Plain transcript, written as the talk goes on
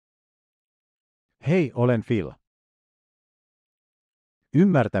Hei, olen Phil.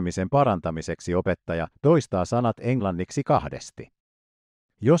 Ymmärtämisen parantamiseksi opettaja toistaa sanat englanniksi kahdesti.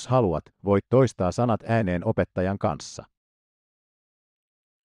 Jos haluat, voit toistaa sanat ääneen opettajan kanssa.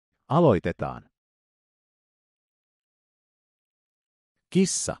 Aloitetaan.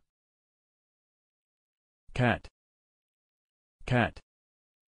 Kissa. Cat. Cat.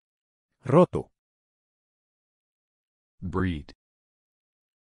 Rotu. Breed.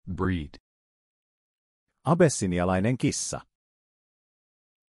 Breed. Abessinialainen kissa.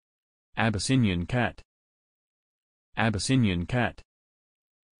 Abyssinian cat. Abyssinian cat.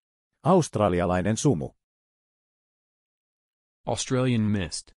 Australialainen sumu. Australian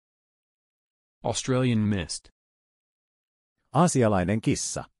mist. Australian mist. Aasialainen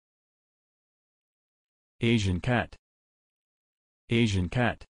kissa. Asian cat. Asian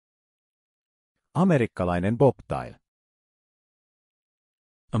cat. Amerikkalainen bobtail.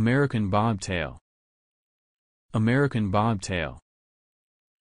 American bobtail. American bobtail.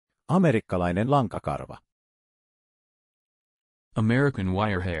 Amerikkalainen lankakarva. American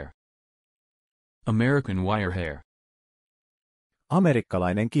wirehair. American wirehair.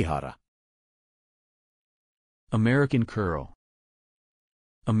 Amerikkalainen kihara. American curl.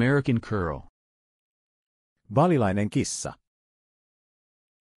 American curl. Balilainen kissa.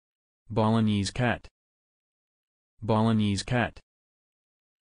 Balinese cat. Balinese cat.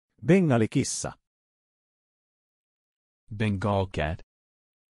 Bengali kissa. Bengal cat.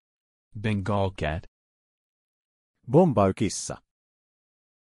 Bengal cat. Bombay kissa.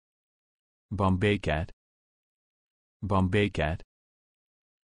 Bombay cat. Bombay cat.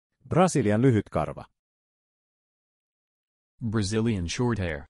 Brasilian lyhytkarva. Brazilian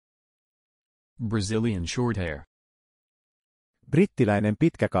shorthair. Brazilian shorthair. Brittiläinen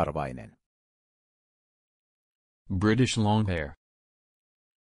pitkäkarvainen. British longhair.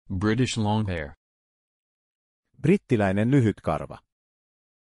 British longhair. Brittiläinen lyhytkarva.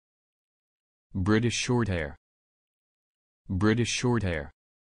 British shorthair. British shorthair.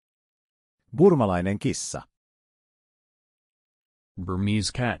 Burmalainen kissa.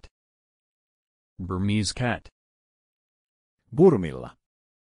 Burmese cat. Burmese cat. Burmilla.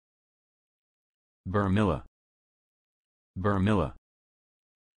 Burmilla. Burmilla.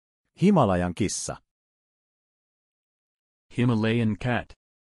 Himalajan kissa. Himalayan cat.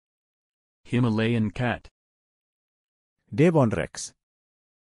 Himalayan cat. Devon rex.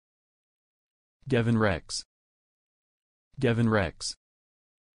 Devon rex. Devon rex.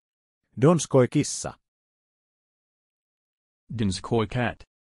 Donskoi kissa. Donskoi cat.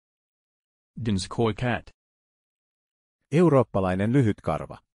 Donskoi cat. Eurooppalainen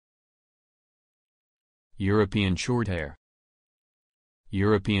lyhytkarva. European shorthair.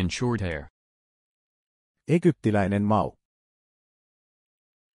 European shorthair. Egyptiläinen mau.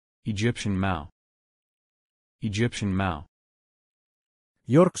 Egyptian mouse. Egyptian mouse.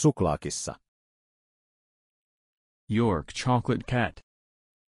 York suklaakissa. York chocolate cat.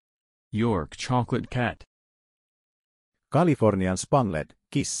 York chocolate cat. Californian spangled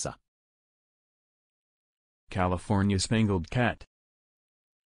kissa. California spangled cat.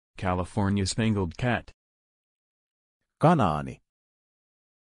 California spangled cat. Kanaani.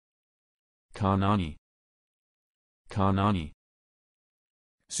 Kanani. Kanani.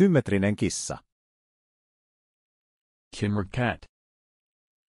 Symmetrinen kissa. Kimmer cat.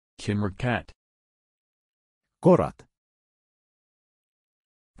 Kimmer cat. Korat.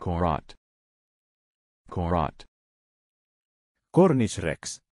 Korat. Korat. Cornish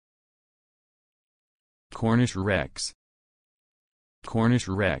rex. Cornish rex. Cornish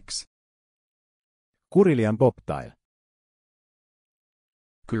rex. Kurilian bobtail.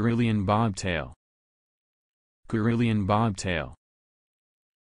 Carillion bobtail. Carillion bobtail.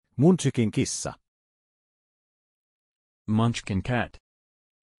 Munchikin kissa. Munchkin cat.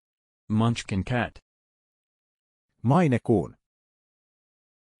 Munchkin cat. Maine Coon.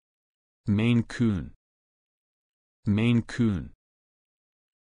 Maine Coon. Maine Coon.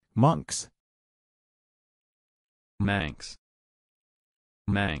 Manx. Manx.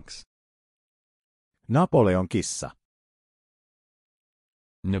 Manx. Napoleon kissa.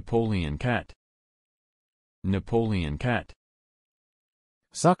 Napoleon cat. Napoleon cat.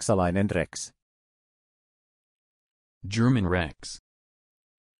 Saksalainen rex. German rex.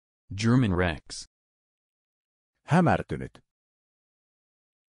 German rex. Hämärtynyt.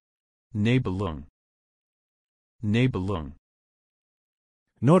 Nibelung. Nibelung.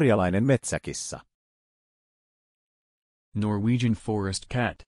 Norjalainen metsäkissa. Norwegian forest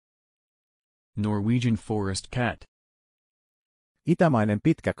cat. Norwegian forest cat. Itämainen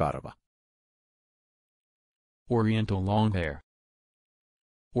pitkäkarva. Oriental longhair.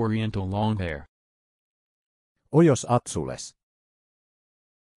 Oriental longhair. Ojos atsules.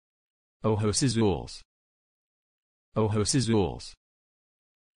 Ohosizuls. Ohosizuls.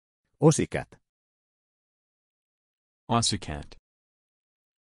 Osikat. Ossicat.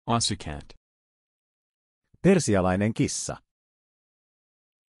 Ossicat. Persialainen kissa.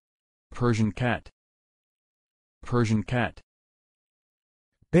 Persian cat. Persian cat.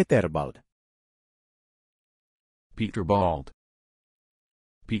 Peterbald. Peter Bald.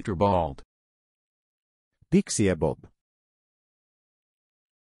 Peter Bald. Pixie bob.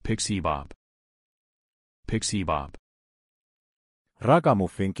 Pixie Bob. Pixie Bob.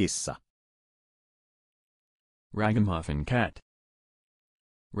 Ragamuffin kissa. Ragamuffin cat.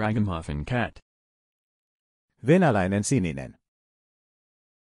 Ragamuffin cat. Venäläinen sininen.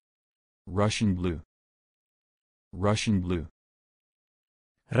 Russian blue. Russian blue.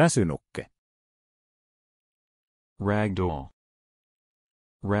 Räsynukke. Ragdoll.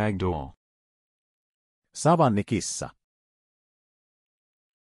 Ragdoll. Savannikissa.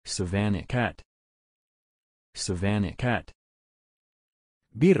 Savannah cat. Savannah cat.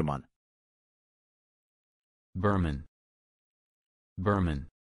 Birman. Burman. Burman.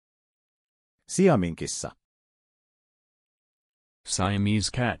 Siaminkissa. Siamese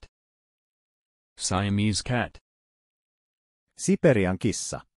cat. Siamese cat. Siperian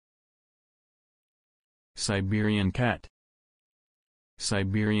kissa. Siberian cat.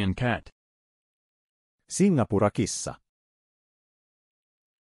 Siberian cat. Singapura kissa.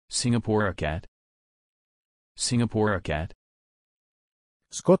 Singapore cat. Singapore cat.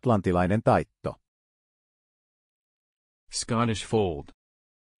 Skotlantilainen taitto. Scottish fold.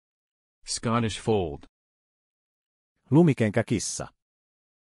 Scottish fold. Lumikenkäkissa.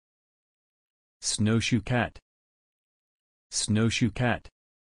 Snowshoe cat. Snowshoe cat.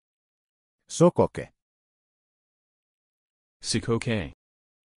 Sokoke. Sikoke.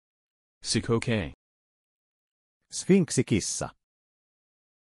 Sikoke. Sfinksikissa.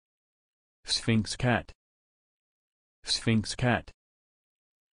 Sphinx cat. Sphinx cat.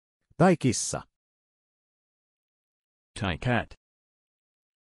 Tai kissa. Thai cat.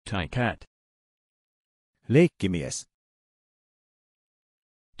 Thai cat. Leikkimies.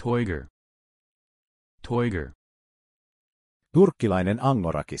 Toiger. Toiger. Turkkilainen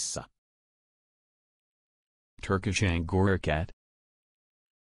angorakissa. Turkish Angora cat.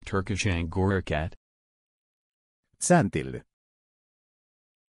 Turkish Angora cat. Tsantilly.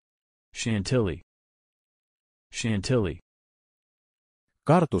 Chantilly. Chantilly.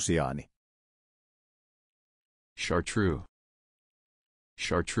 Kartusiaani. Chartreux.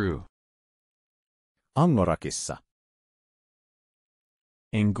 Chartreux. Angorakissa.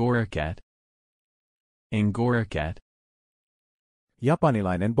 Angora cat. Angora cat.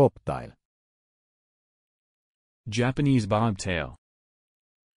 Japanilainen bobtail. Japanese bobtail.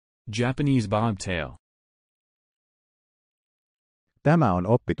 Japanese bobtail. Tämä on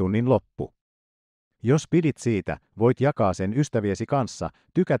oppitunnin loppu. Jos pidit siitä, voit jakaa sen ystäviesi kanssa,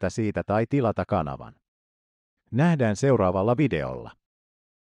 tykätä siitä tai tilata kanavan. Nähdään seuraavalla videolla.